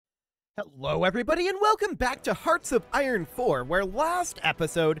Hello everybody and welcome back to Hearts of Iron 4, where last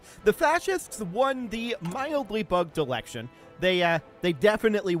episode, the fascists won the mildly bugged election. They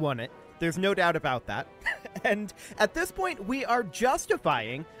definitely won it. There's no doubt about that. And at this point, we are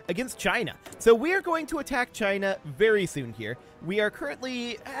justifying against China. So we are going to attack China very soon here. We are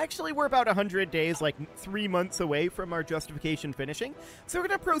currently, we're about 100 days, like 3 months away from our justification finishing. So we're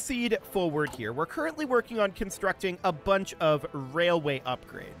going to proceed forward here. We're currently working on constructing a bunch of railway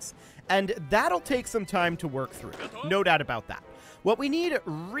upgrades. And that'll take some time to work through. No doubt about that. What we need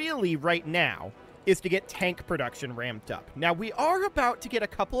really right now is to get tank production ramped up. Now, we are about to get a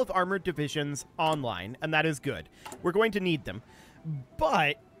couple of armored divisions online, and that is good. We're going to need them.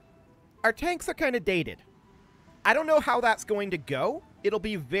 But our tanks are kind of dated. I don't know how that's going to go. It'll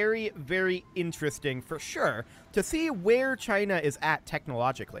be very, very interesting for sure to see where China is at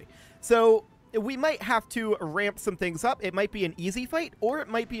technologically. So we might have to ramp some things up. It might be an easy fight, or it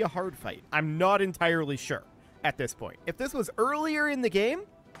might be a hard fight. I'm not entirely sure at this point. If this was earlier in the game,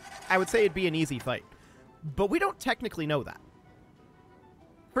 I would say it'd be an easy fight. But we don't technically know that.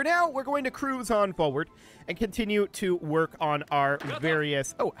 For now, we're going to cruise on forward and continue to work on our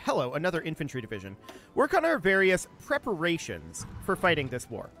various... Oh, hello, another infantry division. Work on our various preparations for fighting this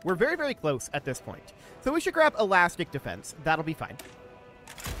war. We're very, very close at this point. So we should grab elastic defense. That'll be fine.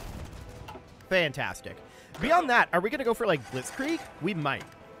 Fantastic. Beyond that, are we going to go for, like, Blitzkrieg? We might,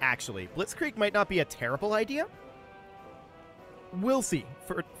 actually. Blitzkrieg might not be a terrible idea. We'll see.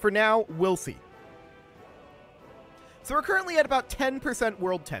 For now, we'll see. So we're currently at about 10%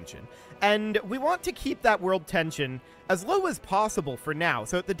 world tension, and we want to keep that world tension as low as possible for now,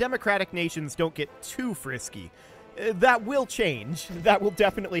 so that the democratic nations don't get too frisky. That will change. That will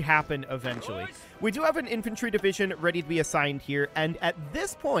definitely happen eventually. We do have an infantry division ready to be assigned here, and at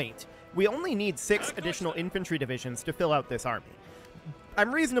this point, we only need 6 additional infantry divisions to fill out this army.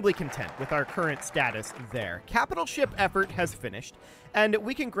 I'm reasonably content with our current status there. Capital ship effort has finished, and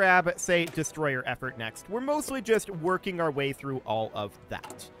we can grab, say, destroyer effort next. We're mostly just working our way through all of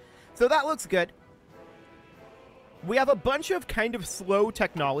that. So that looks good. We have a bunch of kind of slow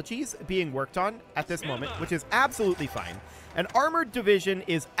technologies being worked on at this moment, which is absolutely fine. An armored division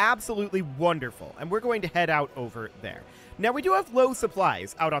is absolutely wonderful, and we're going to head out over there. Now, we do have low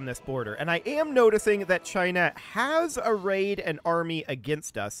supplies out on this border, and I am noticing that China has arrayed an army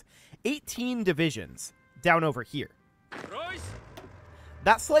against us. 18 divisions down over here.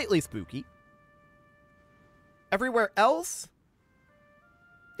 That's slightly spooky. Everywhere else,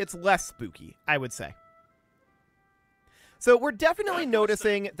 it's less spooky, I would say. So we're definitely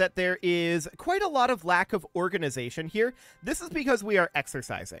noticing that there is quite a lot of lack of organization here. This is because we are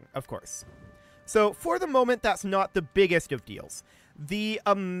exercising, of course. So for the moment, that's not the biggest of deals. The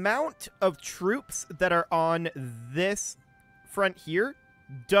amount of troops that are on this front here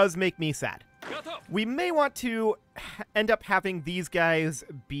does make me sad. We may want to end up having these guys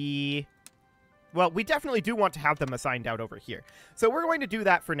be... Well, we definitely do want to have them assigned out over here. So we're going to do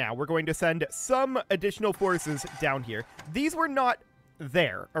that for now. We're going to send some additional forces down here. These were not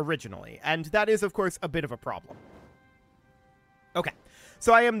there originally, and that is, of course, a bit of a problem. Okay,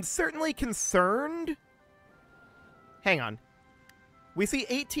 so I am certainly concerned. Hang on. We see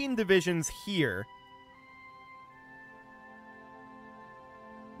 18 divisions here,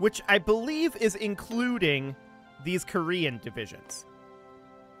 which I believe is including these Korean divisions.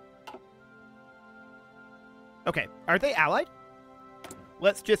 Okay, are they allied?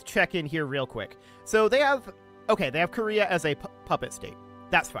 Let's just check in here real quick. So they have... Okay, they have Korea as a puppet state.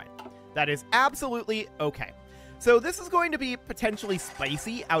 That's fine. That is absolutely okay. So this is going to be potentially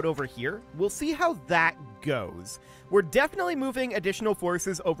spicy out over here. We'll see how that goes. We're definitely moving additional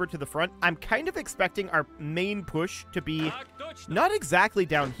forces over to the front. I'm kind of expecting our main push to be not exactly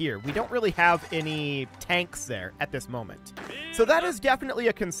down here. We don't really have any tanks there at this moment. So that is definitely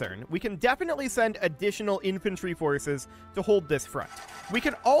a concern. We can definitely send additional infantry forces to hold this front. We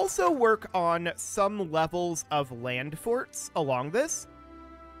can also work on some levels of land forts along this.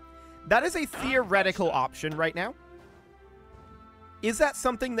 That is a theoretical option right now. Is that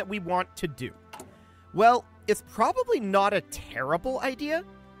something that we want to do? Well, it's probably not a terrible idea.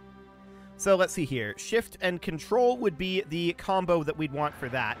 So let's see here. Shift and Control would be the combo that we'd want for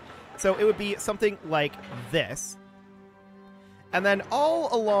that. So it would be something like this. And then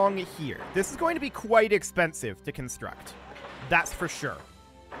all along here. This is going to be quite expensive to construct. That's for sure.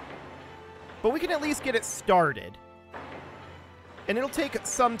 But we can at least get it started. And it'll take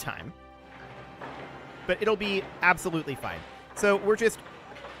some time. But it'll be absolutely fine. So we're just...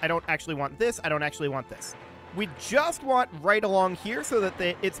 I don't actually want this. I don't actually want this. We just want right along here so that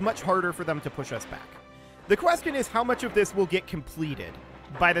it's much harder for them to push us back. The question is how much of this will get completed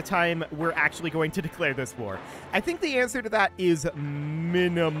by the time we're actually going to declare this war? I think the answer to that is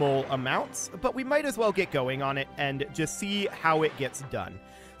minimal amounts, but we might as well get going on it and just see how it gets done.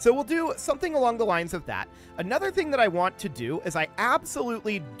 So we'll do something along the lines of that. Another thing that I want to do is I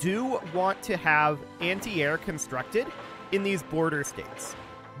absolutely do want to have anti-air constructed in these border states.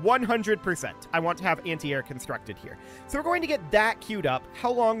 100%. I want to have anti-air constructed here. So we're going to get that queued up.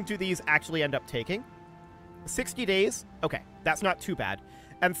 How long do these actually end up taking? 60 days? Okay, that's not too bad.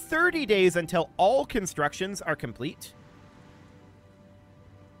 And 30 days until all constructions are complete.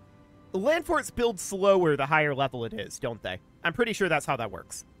 Land forts build slower the higher level it is, don't they? I'm pretty sure that's how that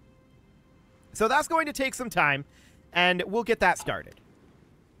works. So that's going to take some time, and we'll get that started.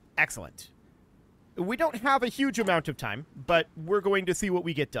 Excellent. We don't have a huge amount of time, but we're going to see what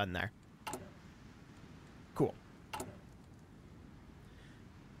we get done there. Cool.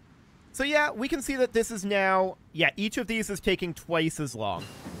 So yeah, we can see that this is now... Yeah, each of these is taking twice as long.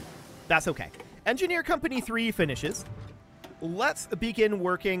 That's okay. Engineer Company 3 finishes. Let's begin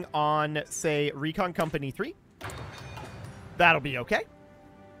working on, say, Recon Company 3. That'll be okay.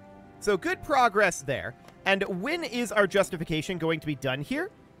 So good progress there. And when is our justification going to be done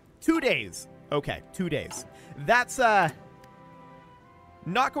here? 2 days. Okay, 2 days. That's not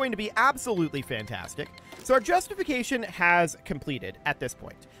going to be absolutely fantastic. So our justification has completed at this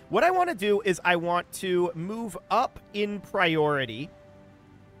point. What I want to do is I want to move up in priority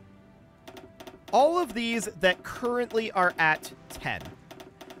all of these that currently are at 10.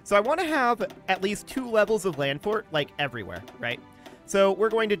 So I want to have at least 2 levels of land fort, like, everywhere, right? So we're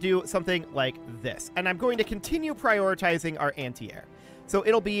going to do something like this. And I'm going to continue prioritizing our anti-air. So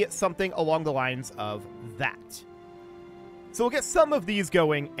it'll be something along the lines of that. So we'll get some of these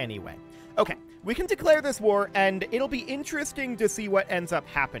going anyway. Okay, we can declare this war, and it'll be interesting to see what ends up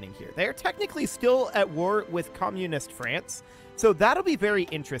happening here. They are technically still at war with communist France, so that'll be very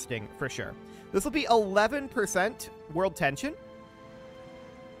interesting for sure. This will be 11% world tension.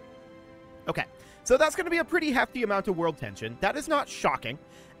 Okay, so that's going to be a pretty hefty amount of world tension. That is not shocking,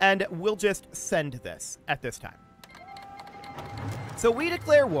 and we'll just send this at this time. So we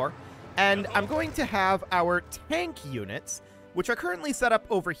declare war, and I'm going to have our tank units, which are currently set up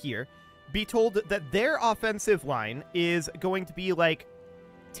over here, be told that their offensive line is going to be, like,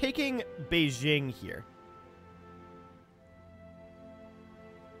 taking Beijing here.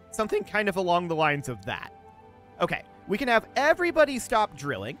 Something kind of along the lines of that. Okay, we can have everybody stop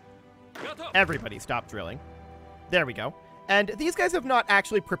drilling. Everybody stop drilling. There we go. And these guys have not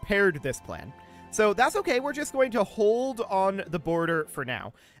actually prepared this plan. So that's okay. We're just going to hold on the border for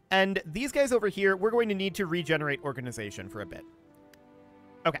now. And these guys over here, we're going to need to regenerate organization for a bit.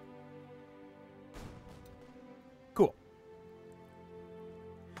 Okay. Cool.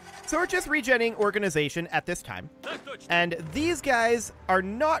 So we're just regenning organization at this time. And these guys are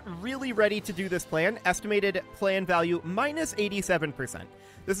not really ready to do this plan. Estimated plan value minus 87%.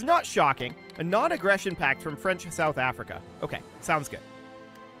 This is not shocking. A non-aggression pact from French South Africa. Okay, sounds good.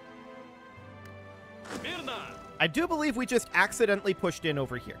 I do believe we just accidentally pushed in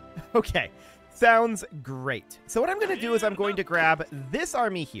over here. Okay, sounds great. So what I'm going to do is I'm going to grab this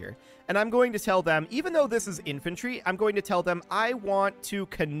army here, and I'm going to tell them, even though this is infantry, I'm going to tell them I want to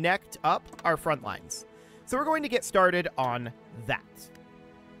connect up our front lines. So we're going to get started on that.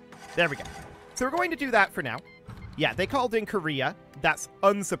 There we go. So we're going to do that for now. Yeah, they called in Korea. That's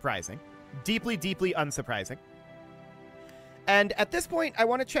unsurprising. Deeply, deeply unsurprising. And at this point, I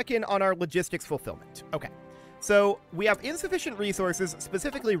want to check in on our logistics fulfillment. Okay, so we have insufficient resources,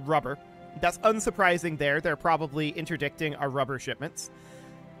 specifically rubber. That's unsurprising there. They're probably interdicting our rubber shipments.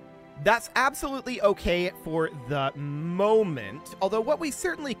 That's absolutely okay for the moment. Although what we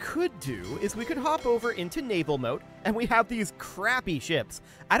certainly could do is we could hop over into naval mode, and we have these crappy ships.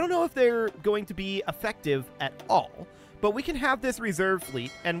 I don't know if they're going to be effective at all, but we can have this reserve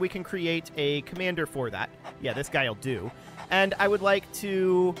fleet, and we can create a commander for that. Yeah, this guy will do. And I would like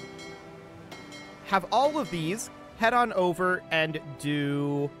to have all of these head on over and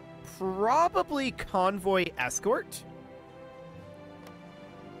do probably convoy escort.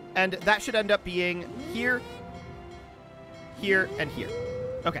 And that should end up being here, here, and here.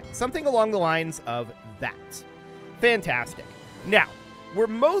 Okay, something along the lines of that. Fantastic. Now, we're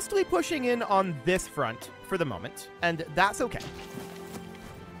mostly pushing in on this front for the moment, and that's okay.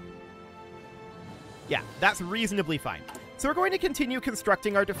 Yeah, that's reasonably fine. So we're going to continue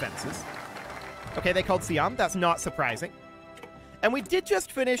constructing our defenses. Okay, they called Siam. That's not surprising. And we did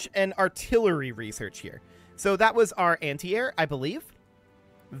just finish an artillery research here. So that was our anti-air, I believe.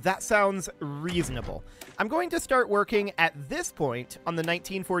 That sounds reasonable. I'm going to start working at this point on the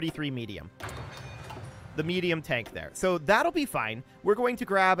 1943 medium. the medium tank there. So that'll be fine. We're going to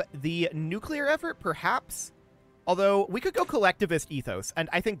grab the nuclear effort, perhaps. Although, we could go collectivist ethos, and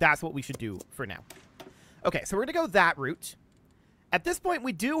I think that's what we should do for now. Okay, so we're going to go that route. At this point,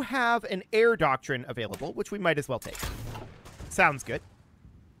 we do have an air doctrine available, which we might as well take. Sounds good.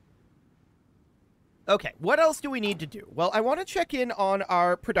 Okay, what else do we need to do? Well, I want to check in on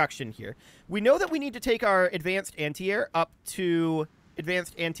our production here. We know that we need to take our advanced anti-air up to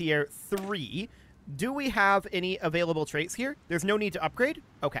advanced anti-air 3. Do we have any available traits here? There's no need to upgrade?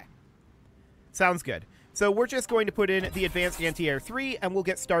 Okay. Sounds good. So we're just going to put in the advanced anti-air 3, and we'll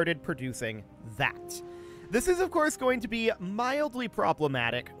get started producing that. This is, of course, going to be mildly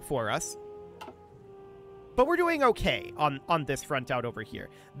problematic for us. But we're doing okay on this front out over here.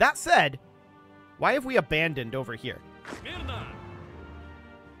 That said, why have we abandoned over here?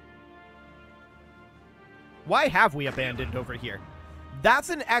 Why have we abandoned over here? That's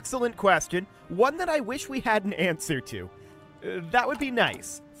an excellent question. One that I wish we had an answer to. That would be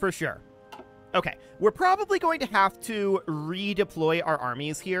nice, for sure. Okay, we're probably going to have to redeploy our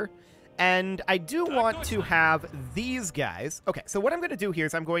armies here. And I do want to have these guys. Okay, so what I'm going to do here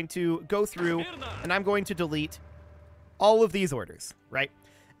is I'm going to go through and I'm going to delete all of these orders, right?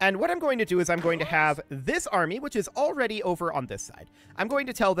 And what I'm going to do is I'm going to have this army, which is already over on this side. I'm going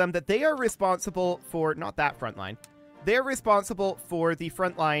to tell them that they are responsible for, not that front line, they're responsible for the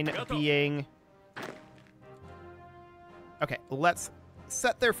front line being... Okay, let's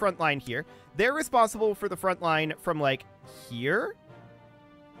set their front line here. They're responsible for the front line from, like, here?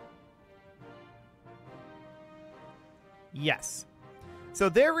 Yes. So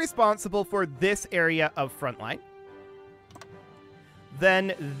they're responsible for this area of front line.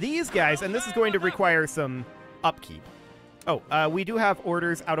 Then these guys, and this is going to require some upkeep. Oh, we do have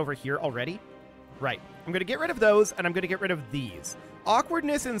orders out over here already. Right. I'm going to get rid of those, and I'm going to get rid of these.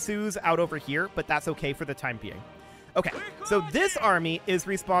 Awkwardness ensues out over here, but that's okay for the time being. Okay, so this army is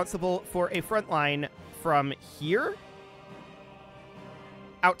responsible for a front line from here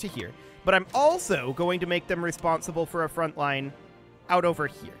out to here. But I'm also going to make them responsible for a front line out over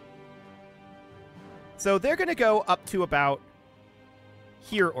here. So they're going to go up to about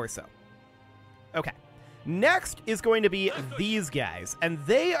here or so. Okay. Next is going to be these guys, and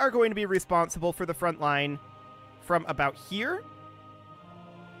they are going to be responsible for the front line from about here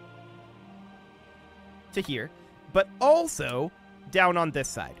to here, but also down on this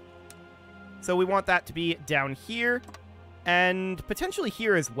side. So we want that to be down here and potentially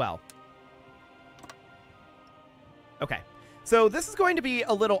here as well. Okay, so this is going to be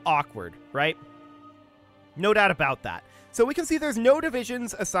a little awkward, right? No doubt about that. So we can see there's no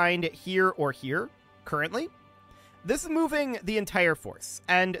divisions assigned here or here currently. This is moving the entire force,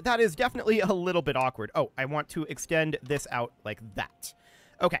 and that is definitely a little bit awkward. Oh, I want to extend this out like that.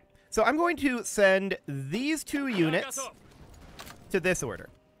 Okay, so I'm going to send these 2 units to this order.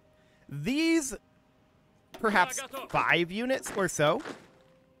 These, perhaps 5 units or so,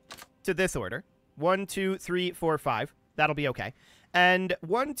 to this order. 1, 2, 3, 4, 5. That'll be okay. And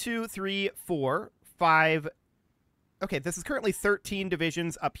 1, 2, 3, 4, 5. Okay, this is currently 13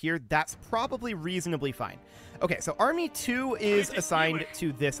 divisions up here. That's probably reasonably fine. Okay, so Army 2 is assigned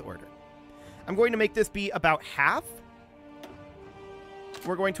to this order. I'm going to make this be about half.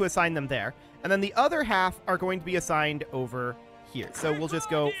 We're going to assign them there. And then the other half are going to be assigned over here. So we'll just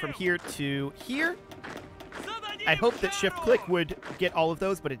go from here to here. I hope that shift-click would get all of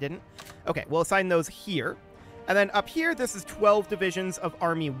those, but it didn't. Okay, we'll assign those here. And then up here, this is 12 divisions of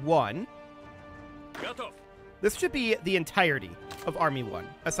Army 1. This should be the entirety of Army 1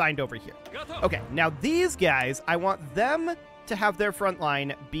 assigned over here. Okay, now these guys, I want them to have their front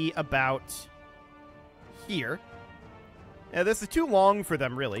line be about here. Now, this is too long for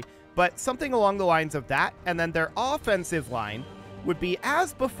them, really, but something along the lines of that. And then their offensive line would be,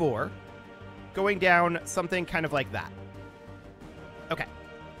 as before, going down something kind of like that. Okay.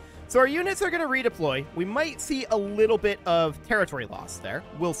 So our units are going to redeploy. We might see a little bit of territory loss there.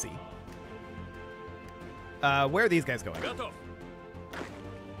 We'll see. Where are these guys going?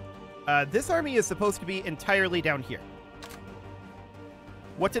 This army is supposed to be entirely down here.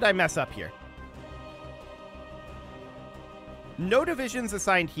 What did I mess up here? No divisions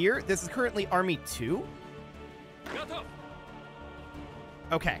assigned here. This is currently Army 2.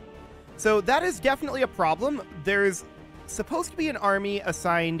 Okay. So that is definitely a problem. There's supposed to be an army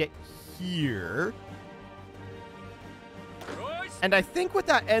assigned here. And I think what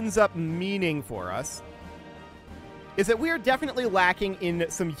that ends up meaning for us is that we are definitely lacking in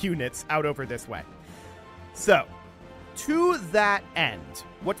some units out over this way. So, to that end,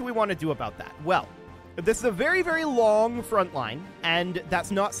 what do we want to do about that? Well, this is a very, very long front line, and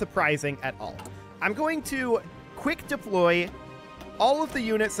that's not surprising at all. I'm going to quick deploy all of the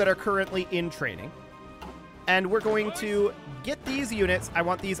units that are currently in training. And we're going to get these units. I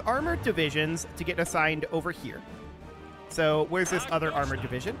want these armored divisions to get assigned over here. So where's this other armored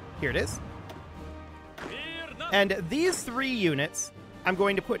division? Here it is. And these 3 units I'm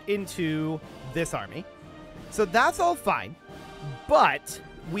going to put into this army. So that's all fine. But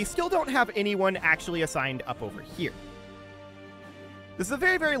we still don't have anyone actually assigned up over here. This is a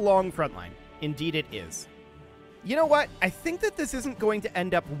very, very long front line. Indeed it is. You know what? I think that this isn't going to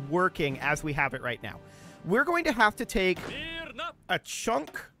end up working as we have it right now. We're going to have to take a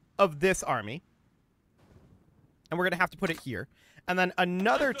chunk of this army, and we're going to have to put it here. And then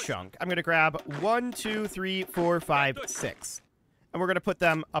another chunk, I'm going to grab 1, 2, 3, 4, 5, 6. And we're going to put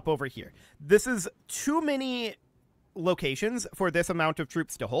them up over here. This is too many locations for this amount of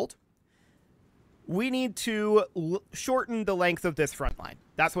troops to hold. We need to shorten the length of this front line.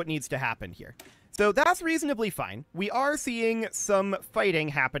 That's what needs to happen here. So that's reasonably fine. We are seeing some fighting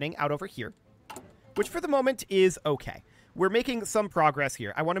happening out over here, which for the moment is okay. We're making some progress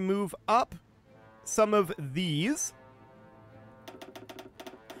here. I want to move up some of these.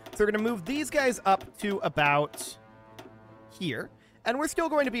 So we're going to move these guys up to about here. And we're still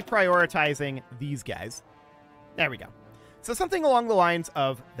going to be prioritizing these guys. There we go. So something along the lines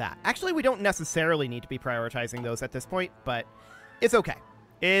of that. Actually, we don't necessarily need to be prioritizing those at this point, but it's okay.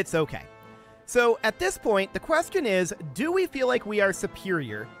 It's okay. So at this point, the question is, do we feel like we are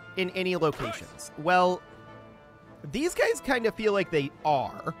superior in any locations? Well, these guys kind of feel like they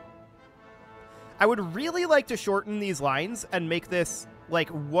are. I would really like to shorten these lines and make this like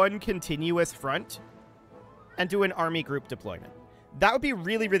one continuous front and do an army group deployment. That would be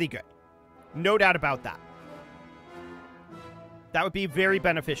really, really good. No doubt about that. That would be very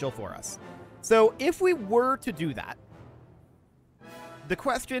beneficial for us. So if we were to do that, the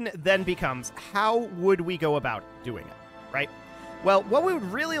question then becomes, how would we go about doing it, right? Well, what we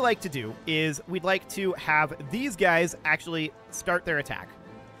would really like to do is we'd like to have these guys actually start their attack.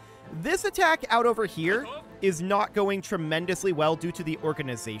 This attack out over here is not going tremendously well due to the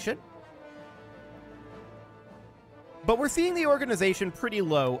organization. But we're seeing the organization pretty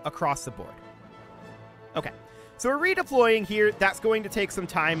low across the board. Okay, so we're redeploying here. That's going to take some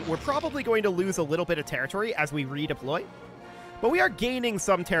time. We're probably going to lose a little bit of territory as we redeploy. But we are gaining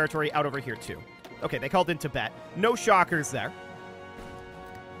some territory out over here too. Okay, they called in Tibet. No shockers there.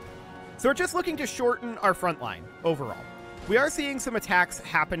 So we're just looking to shorten our front line overall. We are seeing some attacks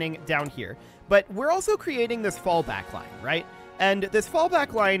happening down here, but we're also creating this fallback line, right? And this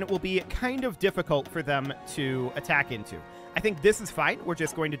fallback line will be kind of difficult for them to attack into. I think this is fine. We're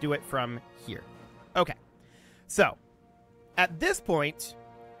just going to do it from here. Okay. So, at this point,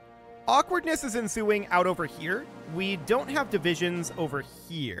 awkwardness is ensuing out over here. We don't have divisions over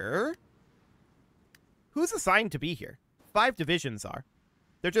here. Who's assigned to be here? 5 divisions are.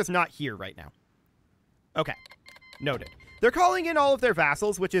 They're just not here right now. Okay. Noted. They're calling in all of their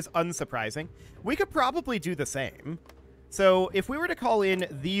vassals, which is unsurprising. We could probably do the same. So if we were to call in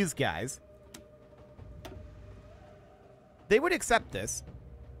these guys, they would accept this.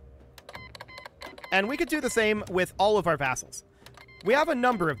 And we could do the same with all of our vassals. We have a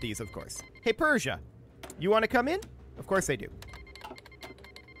number of these, of course. Hey, Persia, you want to come in? Of course they do.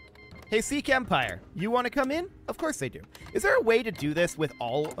 Hey, Sikh Empire, you want to come in? Of course they do. Is there a way to do this with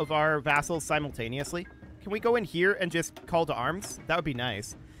all of our vassals simultaneously? Can we go in here and just call to arms? That would be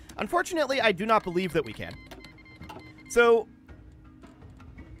nice. Unfortunately, I do not believe that we can. So,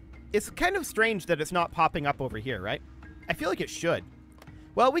 it's kind of strange that it's not popping up over here, right? I feel like it should.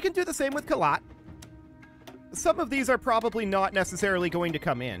 Well, we can do the same with Kalat. Some of these are probably not necessarily going to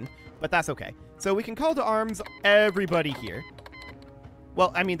come in, but that's okay. So we can call to arms everybody here.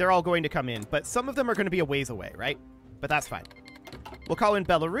 Well, I mean, they're all going to come in, but some of them are going to be a ways away, right? But that's fine. We'll call in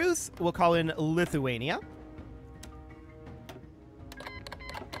Belarus. We'll call in Lithuania.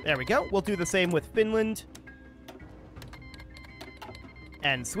 There we go. We'll do the same with Finland.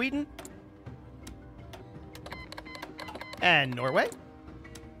 And Sweden. And Norway.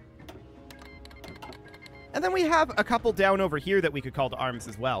 And then we have a couple down over here that we could call to arms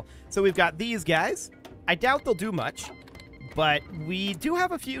as well. So we've got these guys. I doubt they'll do much, but we do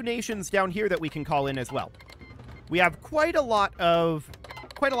have a few nations down here that we can call in as well. We have quite a lot of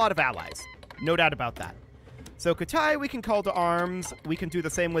allies. No doubt about that. So Kutai we can call to arms. We can do the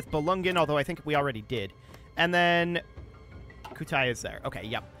same with Belungan, although I think we already did. And then Kutai is there. Okay,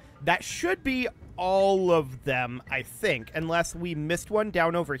 yep. That should be all of them, I think, unless we missed one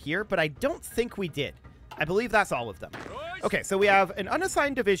down over here, but I don't think we did. I believe that's all of them. Okay, so we have an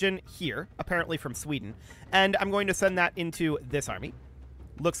unassigned division here, apparently from Sweden, and I'm going to send that into this army.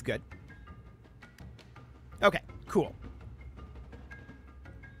 Looks good. Okay, cool.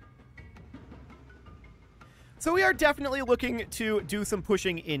 So we are definitely looking to do some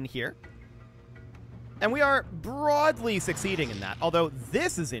pushing in here. And we are broadly succeeding in that, although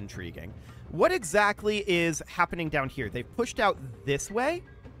this is intriguing. What exactly is happening down here? They've pushed out this way?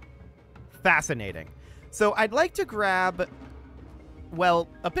 Fascinating. So I'd like to grab, well,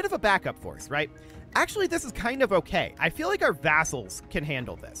 a bit of a backup force, right? Actually, this is kind of okay. I feel like our vassals can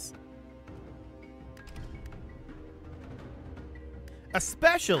handle this.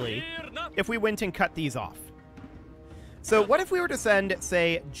 Especially if we went and cut these off. So what if we were to send,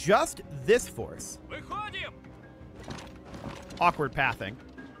 say, just this force? Awkward pathing.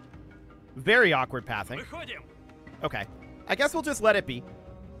 Very awkward pathing. Okay. I guess we'll just let it be.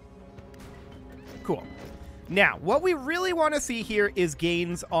 Cool. Now, what we really want to see here is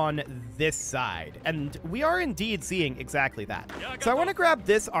gains on this side. And we are indeed seeing exactly that. So I want to grab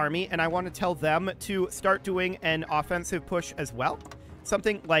this army, and I want to tell them to start doing an offensive push as well.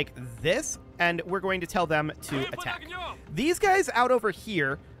 Something like this, and we're going to tell them to attack. These guys out over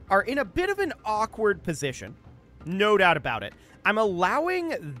here are in a bit of an awkward position. No doubt about it. I'm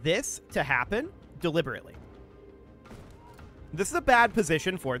allowing this to happen deliberately. This is a bad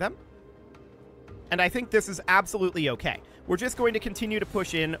position for them. And I think this is absolutely okay. We're just going to continue to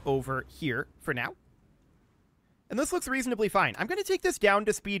push in over here for now. And this looks reasonably fine. I'm going to take this down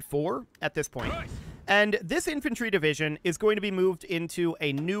to speed 4 at this point. And this infantry division is going to be moved into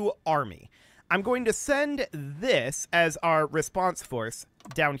a new army. I'm going to send this as our response force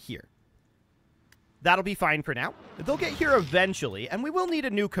down here. That'll be fine for now. They'll get here eventually, and we will need a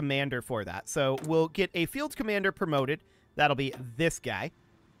new commander for that. So we'll get a field commander promoted. That'll be this guy.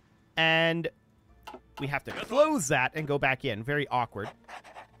 And we have to close that and go back in. Very awkward.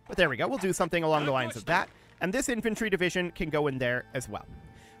 But there we go. We'll do something along the lines of that. And this infantry division can go in there as well.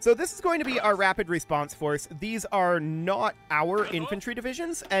 So this is going to be our rapid response force. These are not our infantry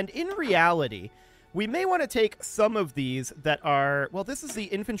divisions, and in reality, we may want to take some of these that are... Well, this is the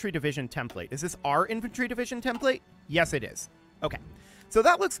infantry division template. Is this our infantry division template? Yes, it is. Okay, so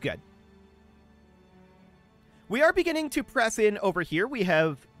that looks good. We are beginning to press in over here. We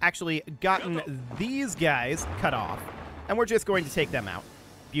have actually gotten these guys cut off, and we're just going to take them out.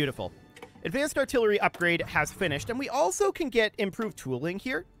 Beautiful. Advanced artillery upgrade has finished, and we also can get improved tooling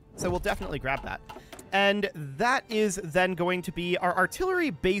here, so we'll definitely grab that. And that is then going to be our artillery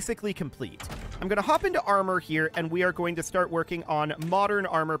basically complete. I'm going to hop into armor here, and we are going to start working on modern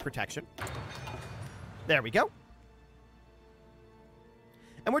armor protection. There we go.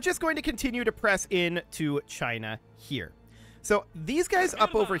 And we're just going to continue to press in to China here. So these guys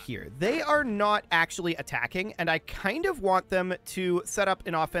up over here, they are not actually attacking, and I kind of want them to set up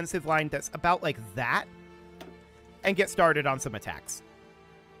an offensive line that's about like that and get started on some attacks.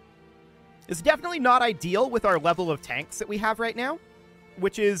 It's definitely not ideal with our level of tanks that we have right now,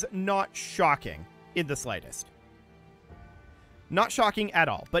 which is not shocking in the slightest. Not shocking at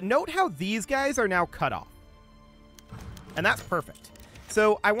all. But note how these guys are now cut off. And that's perfect.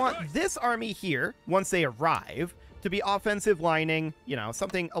 So I want this army here, once they arrive, to be offensive lining, you know,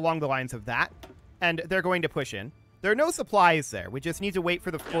 something along the lines of that. And they're going to push in. There are no supplies there. We just need to wait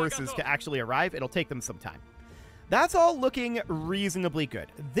for the forces to actually arrive. It'll take them some time. That's all looking reasonably good.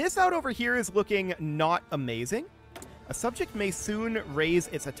 This out over here is looking not amazing. A subject may soon raise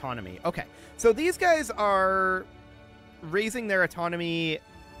its autonomy. Okay, so these guys are raising their autonomy.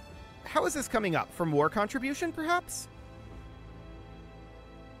 How is this coming up? From war contribution, perhaps?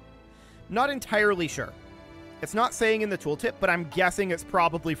 Not entirely sure. It's not saying in the tooltip, but I'm guessing it's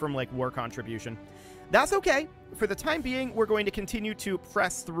probably from, like, war contribution. That's okay. For the time being, we're going to continue to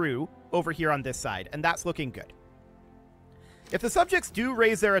press through over here on this side, and that's looking good. If the subjects do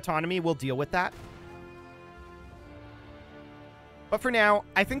raise their autonomy, we'll deal with that. But for now,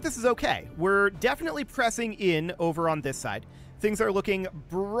 I think this is okay. We're definitely pressing in over on this side. Things are looking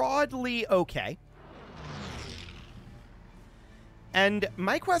broadly okay. And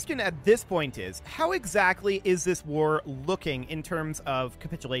my question at this point is, how exactly is this war looking in terms of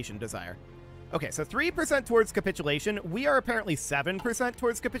capitulation desire? Okay, so 3% towards capitulation. We are apparently 7%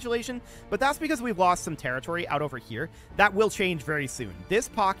 towards capitulation, but that's because we've lost some territory out over here. That will change very soon. This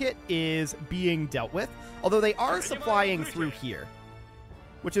pocket is being dealt with, although they are supplying through here,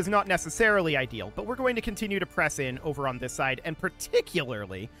 which is not necessarily ideal, but we're going to continue to press in over on this side, and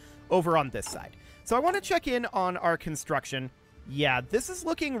particularly over on this side. So I want to check in on our construction. Yeah, this is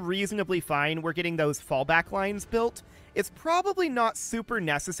looking reasonably fine. We're getting those fallback lines built. It's probably not super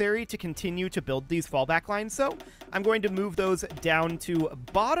necessary to continue to build these fallback lines, so I'm going to move those down to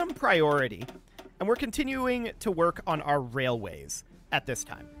bottom priority, and we're continuing to work on our railways at this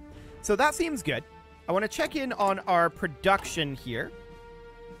time. So that seems good. I want to check in on our production here.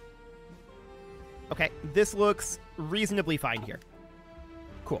 Okay, this looks reasonably fine here.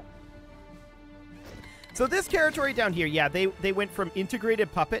 Cool. So this territory down here, yeah, they went from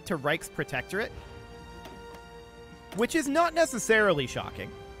Integrated Puppet to Reichsprotectorate, which is not necessarily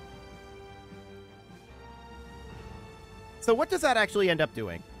shocking. So what does that actually end up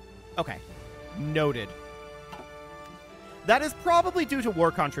doing? Okay, noted. That is probably due to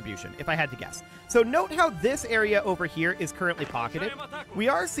war contribution, if I had to guess. So note how this area over here is currently pocketed. We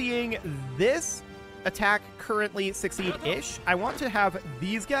are seeing this attack currently succeed-ish. I want to have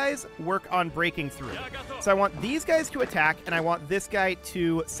these guys work on breaking through. So I want these guys to attack, and I want this guy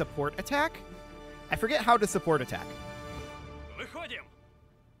to support attack. I forget how to support attack.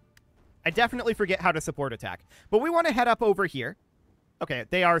 I definitely forget how to support attack. But we want to head up over here. Okay,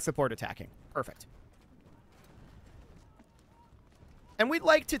 they are support attacking. Perfect. And we'd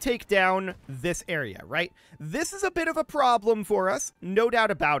like to take down this area, right? This is a bit of a problem for us, no doubt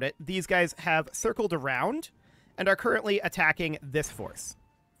about it. These guys have circled around and are currently attacking this force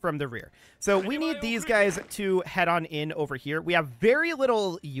from the rear. So we need these guys to head on in over here. We have very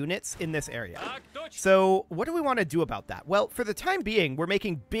little units in this area. So what do we want to do about that? Well, for the time being, we're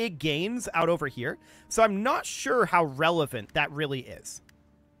making big gains out over here. So I'm not sure how relevant that really is.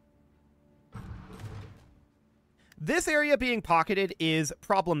 This area being pocketed is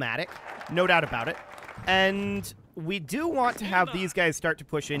problematic, no doubt about it. And we do want to have these guys start to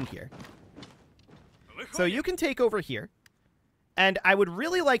push in here. So you can take over here. And I would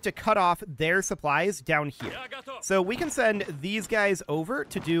really like to cut off their supplies down here. So we can send these guys over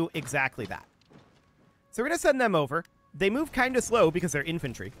to do exactly that. So we're going to send them over. They move kind of slow because they're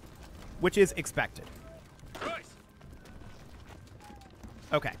infantry, which is expected.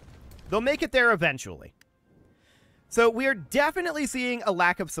 Okay. They'll make it there eventually. So we are definitely seeing a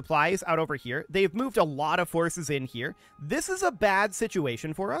lack of supplies out over here. They've moved a lot of forces in here. This is a bad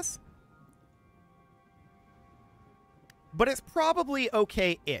situation for us. But it's probably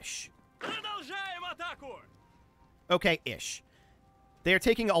okay-ish. Okay-ish. They are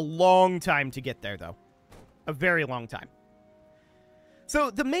taking a long time to get there, though. A very long time. So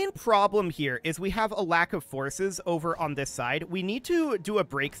the main problem here is we have a lack of forces over on this side. We need to do a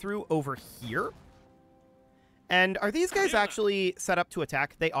breakthrough over here. And are these guys actually set up to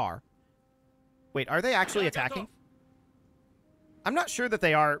attack? They are. Wait, are they actually attacking? I'm not sure that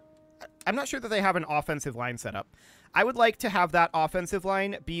they are. I'm not sure that they have an offensive line set up. I would like to have that offensive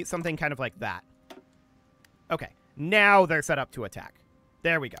line be something kind of like that. Okay, now they're set up to attack.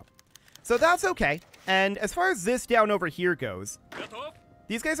 There we go. So that's okay. And as far as this down over here goes,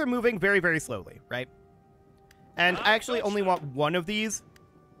 these guys are moving very, very slowly, right? And I actually only want one of these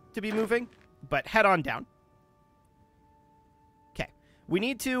to be moving, but head on down. Okay, we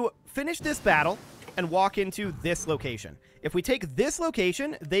need to finish this battle and walk into this location. If we take this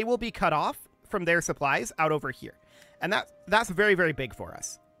location, they will be cut off from their supplies out over here. And that's very, very big for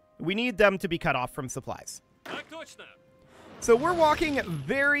us. We need them to be cut off from supplies. So we're walking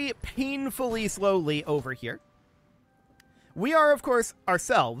very painfully slowly over here. We are, of course,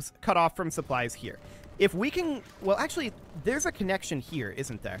 ourselves cut off from supplies here. If we can... Well, actually, there's a connection here,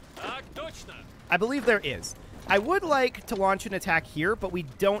 isn't there? I believe there is. I would like to launch an attack here, but we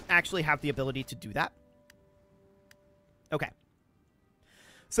don't actually have the ability to do that. Okay.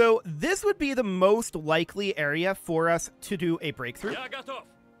 So this would be the most likely area for us to do a breakthrough.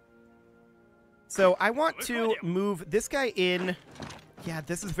 So I want to move this guy in. Yeah,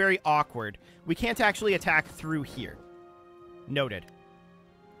 this is very awkward. We can't actually attack through here. Noted.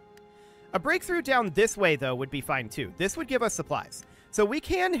 A breakthrough down this way, though, would be fine, too. This would give us supplies. So we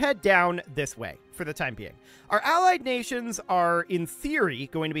can head down this way for the time being. Our allied nations are, in theory,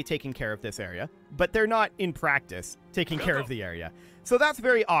 going to be taking care of this area, but they're not, in practice, taking care of the area. So that's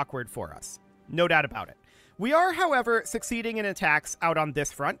very awkward for us. No doubt about it. We are, however, succeeding in attacks out on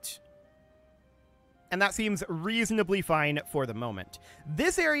this front, and that seems reasonably fine for the moment.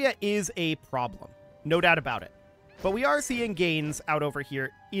 This area is a problem. No doubt about it. But we are seeing gains out over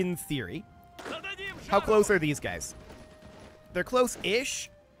here, in theory. How close are these guys? They're close-ish.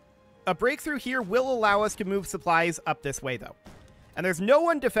 A breakthrough here will allow us to move supplies up this way, though. And there's no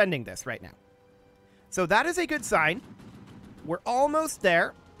one defending this right now. So that is a good sign. We're almost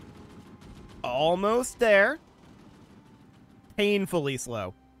there. Almost there. Painfully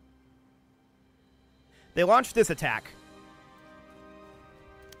slow. They launched this attack.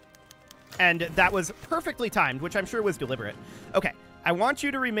 And that was perfectly timed, which I'm sure was deliberate. Okay, I want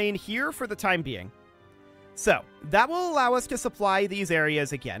you to remain here for the time being. So, that will allow us to supply these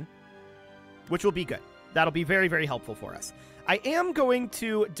areas again, which will be good. That'll be very, very helpful for us. I am going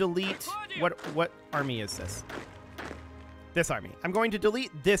to delete... What army is this? This army. I'm going to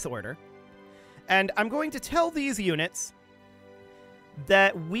delete this order. And I'm going to tell these units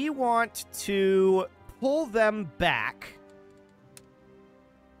that we want to pull them back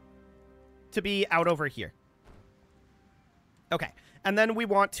to be out over here. Okay. And then we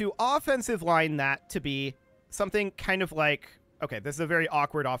want to offensive line that to be something kind of like... Okay, this is a very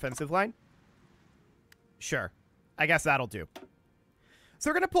awkward offensive line. Sure. I guess that'll do. So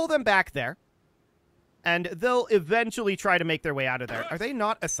we're going to pull them back there. And they'll eventually try to make their way out of there. Are they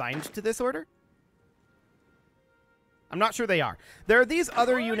not assigned to this order? I'm not sure they are. There are these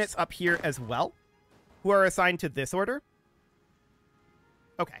other units up here as well who are assigned to this order.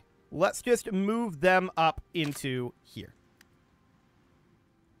 Okay. Let's just move them up into here.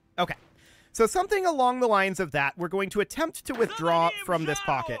 Okay. So something along the lines of that, we're going to attempt to withdraw from this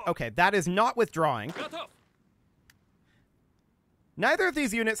pocket. Okay, that is not withdrawing. Neither of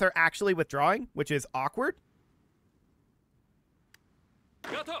these units are actually withdrawing, which is awkward.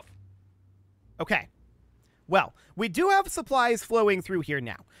 Okay. Well, we do have supplies flowing through here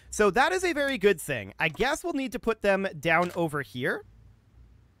now. So that is a very good thing. I guess we'll need to put them down over here.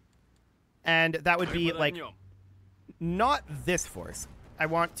 And that would be, like, not this force. I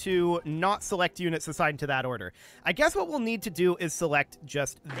want to not select units assigned to that order. I guess what we'll need to do is select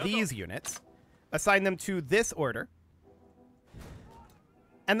just these units, assign them to this order.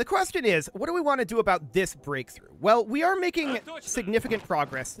 And the question is, what do we want to do about this breakthrough? Well, we are making significant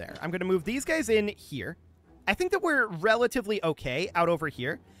progress there. I'm going to move these guys in here. I think that we're relatively okay out over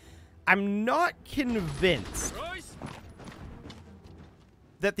here. I'm not convinced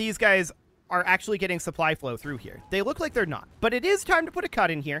that these guys are actually getting supply flow through here. They look like they're not. But it is time to put a cut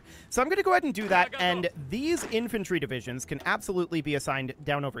in here, so I'm going to go ahead and do that, and these infantry divisions can absolutely be assigned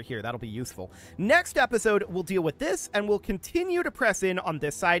down over here. That'll be useful. Next episode, we'll deal with this, and we'll continue to press in on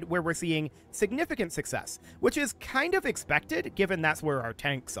this side where we're seeing significant success, which is kind of expected, given that's where our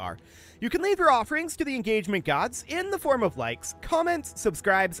tanks are. You can leave your offerings to the engagement gods in the form of likes, comments,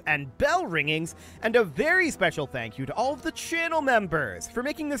 subscribes, and bell ringings, and a very special thank you to all of the channel members for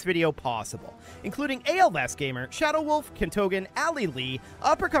making this video possible, including ALS Gamer, Shadow Wolf, Kentogan, Ali Lee,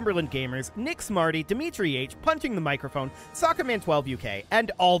 Upper Cumberland Gamers, Nick Smarty, Dimitri H, Punching the Microphone, Soccerman12 UK,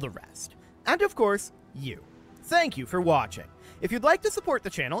 and all the rest. And of course, you. Thank you for watching. If you'd like to support the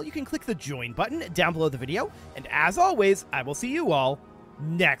channel, you can click the join button down below the video, and as always, I will see you all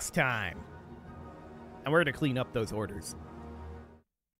next time. And we're going to clean up those orders.